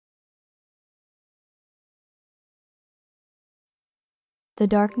The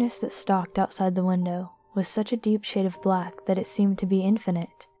darkness that stalked outside the window was such a deep shade of black that it seemed to be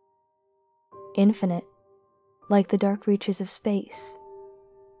infinite. Infinite, like the dark reaches of space.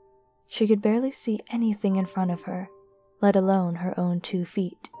 She could barely see anything in front of her, let alone her own 2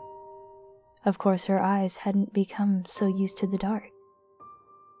 feet. Of course, her eyes hadn't become so used to the dark.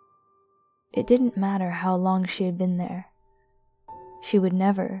 It didn't matter how long she had been there. She would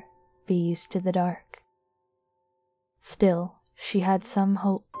never be used to the dark. Still, she had some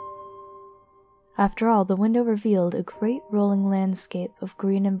hope. After all, the window revealed a great rolling landscape of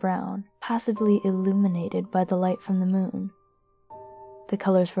green and brown, passively illuminated by the light from the moon. The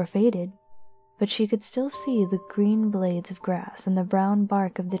colors were faded, but she could still see the green blades of grass and the brown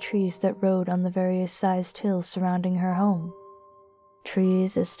bark of the trees that rode on the various sized hills surrounding her home.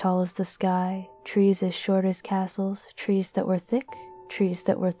 Trees as tall as the sky, trees as short as castles, trees that were thick, trees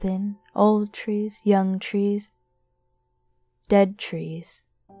that were thin, old trees, young trees, dead trees,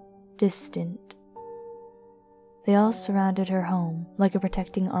 distant. They all surrounded her home like a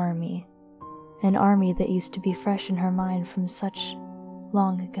protecting army, an army that used to be fresh in her mind from such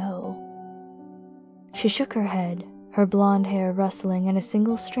long ago. She shook her head, her blonde hair rustling and a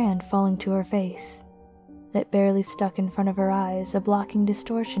single strand falling to her face. It barely stuck in front of her eyes, a blocking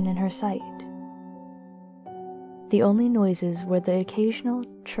distortion in her sight. The only noises were the occasional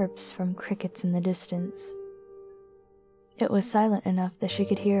chirps from crickets in the distance. It was silent enough that she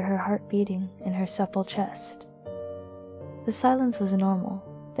could hear her heart beating in her supple chest. The silence was normal.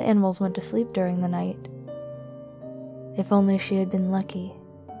 The animals went to sleep during the night. If only she had been lucky.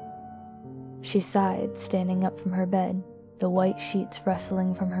 She sighed, standing up from her bed, the white sheets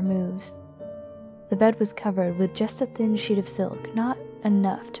rustling from her moves. The bed was covered with just a thin sheet of silk, not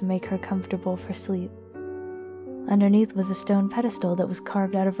enough to make her comfortable for sleep. Underneath was a stone pedestal that was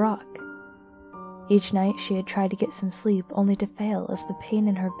carved out of rock. Each night she had tried to get some sleep, only to fail as the pain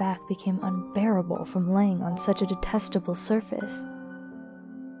in her back became unbearable from laying on such a detestable surface.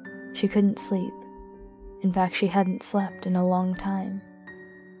 She couldn't sleep. In fact, she hadn't slept in a long time.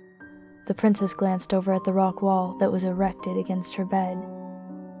 The princess glanced over at the rock wall that was erected against her bed.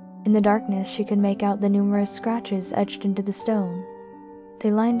 In the darkness, she could make out the numerous scratches etched into the stone.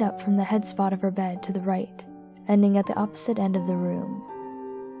 They lined up from the head spot of her bed to the right, ending at the opposite end of the room.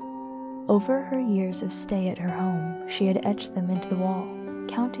 Over her years of stay at her home, she had etched them into the wall,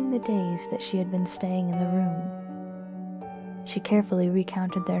 counting the days that she had been staying in the room. She carefully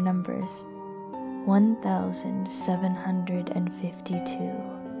recounted their numbers. 1,752.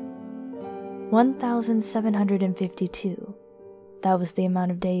 1,752. That was the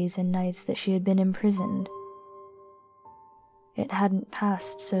amount of days and nights that she had been imprisoned. It hadn't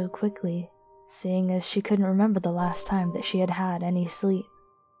passed so quickly, seeing as she couldn't remember the last time that she had had any sleep.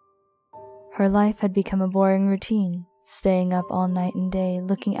 Her life had become a boring routine, staying up all night and day,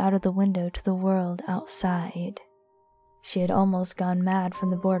 looking out of the window to the world outside. She had almost gone mad from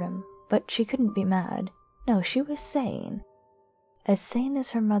the boredom, but she couldn't be mad. No, she was sane. As sane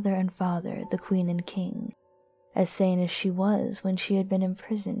as her mother and father, the queen and king. As sane as she was when she had been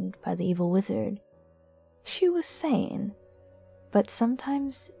imprisoned by the evil wizard. She was sane. But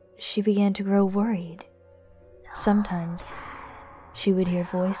sometimes she began to grow worried. Sometimes she would hear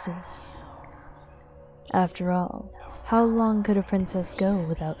voices. After all, how long could a princess go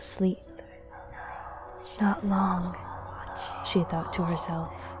without sleep? Not long, she thought to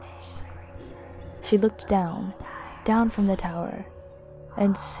herself. She looked down from the tower,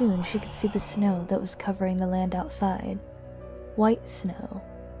 and soon she could see the snow that was covering the land outside. White snow,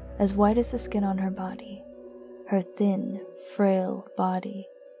 as white as the skin on her body, her thin, frail body,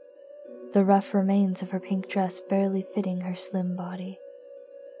 the rough remains of her pink dress barely fitting her slim body.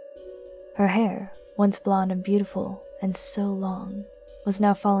 Her hair, once blonde and beautiful and so long, was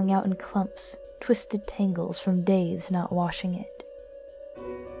now falling out in clumps, twisted tangles from days not washing it.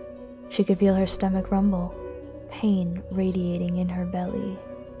 She could feel her stomach rumble, pain radiating in her belly.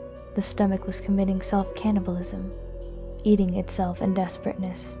 The stomach was committing self-cannibalism, eating itself in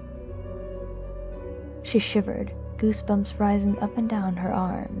desperateness. She shivered, goosebumps rising up and down her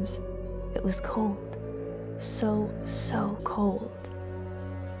arms. It was cold. So cold.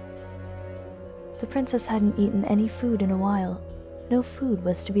 The princess hadn't eaten any food in a while. No food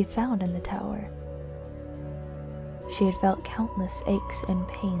was to be found in the tower. She had felt countless aches and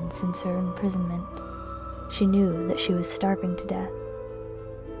pains since her imprisonment. She knew that she was starving to death.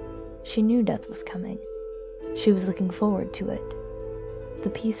 She knew death was coming. She was looking forward to it.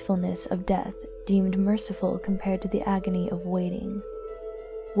 The peacefulness of death deemed merciful compared to the agony of waiting.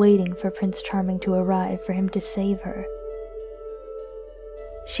 Waiting for Prince Charming to arrive for him to save her.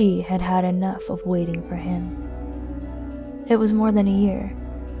 She had had enough of waiting for him. It was more than a year.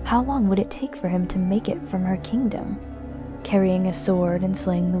 How long would it take for him to make it from her kingdom? Carrying a sword and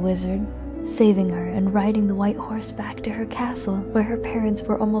slaying the wizard, saving her and riding the white horse back to her castle where her parents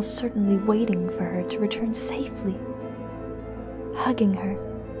were almost certainly waiting for her to return safely. Hugging her.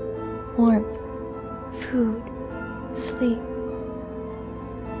 Warmth. Food. Sleep.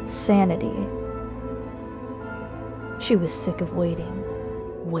 Sanity. She was sick of waiting.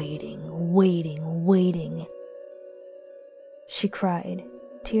 Waiting. She cried,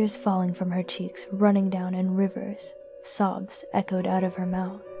 tears falling from her cheeks, running down in rivers. Sobs echoed out of her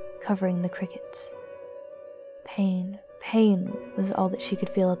mouth, covering the crickets. Pain was all that she could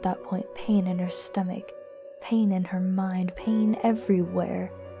feel at that point. Pain in her stomach, pain in her mind, pain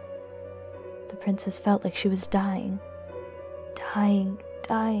everywhere. The princess felt like she was dying.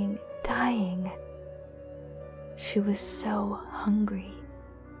 Dying. She was so hungry.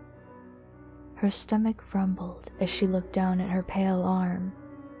 Her stomach rumbled as she looked down at her pale arm.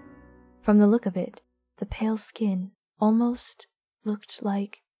 From the look of it, the pale skin almost looked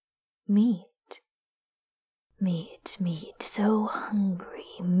like meat. Meat, so hungry,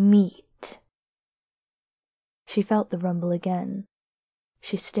 meat. She felt the rumble again.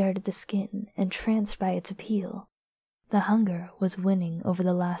 She stared at the skin, entranced by its appeal. The hunger was winning over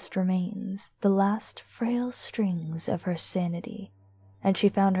the last remains, the last frail strings of her sanity, and she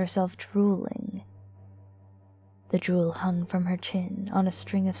found herself drooling. The drool hung from her chin on a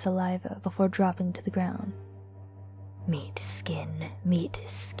string of saliva before dropping to the ground. Meat, skin, meat.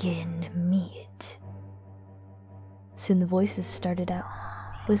 Soon the voices started out,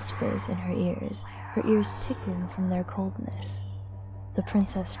 whispers in her ears tickling from their coldness. The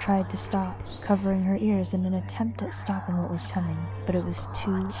princess tried to stop, covering her ears in an attempt at stopping what was coming, but it was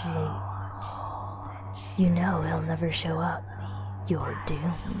too late. You know he'll never show up. You're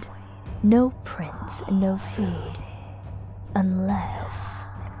doomed. No prince, no food. Unless...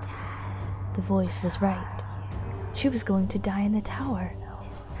 The voice was right. She was going to die in the tower.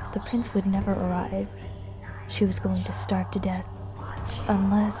 The prince would never arrive. She was going to starve to death.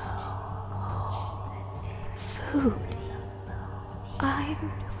 Unless... Food.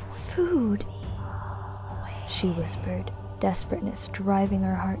 I'm food, she whispered, desperateness driving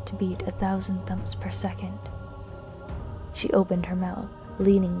her heart to beat 1,000 thumps per second. She opened her mouth,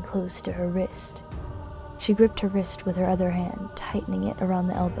 leaning close to her wrist. She gripped her wrist with her other hand, tightening it around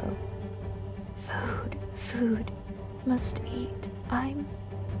the elbow. Food, must eat. I'm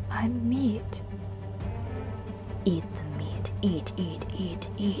meat. Eat the meat,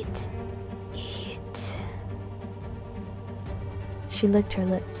 eat. She licked her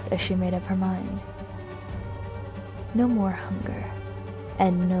lips as she made up her mind. No more hunger,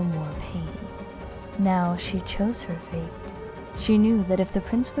 and no more pain. Now she chose her fate. She knew that if the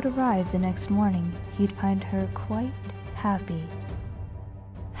prince would arrive the next morning, he'd find her quite happy.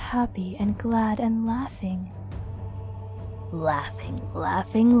 Happy and glad and laughing. Laughing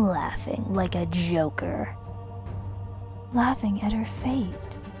like a joker. Laughing at her fate.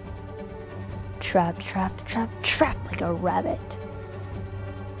 Trapped like a rabbit.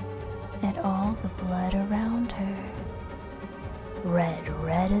 At all the blood around her.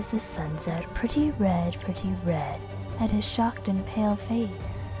 Red as the sunset, pretty red, at his shocked and pale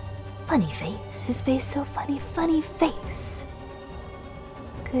face. Funny face, his face so funny face.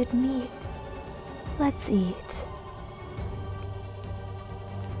 Good meat, let's eat.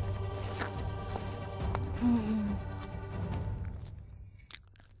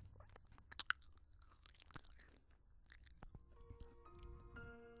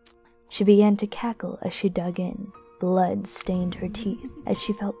 She began to cackle as she dug in. Blood stained her teeth as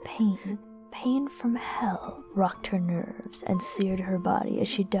she felt pain. Pain from hell rocked her nerves and seared her body as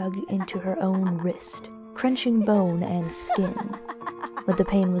she dug into her own wrist, crunching bone and skin. But the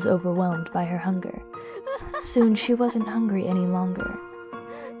pain was overwhelmed by her hunger. Soon she wasn't hungry any longer.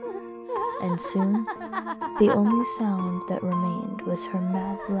 And soon, the only sound that remained was her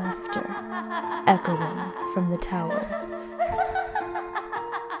mad laughter, echoing from the tower.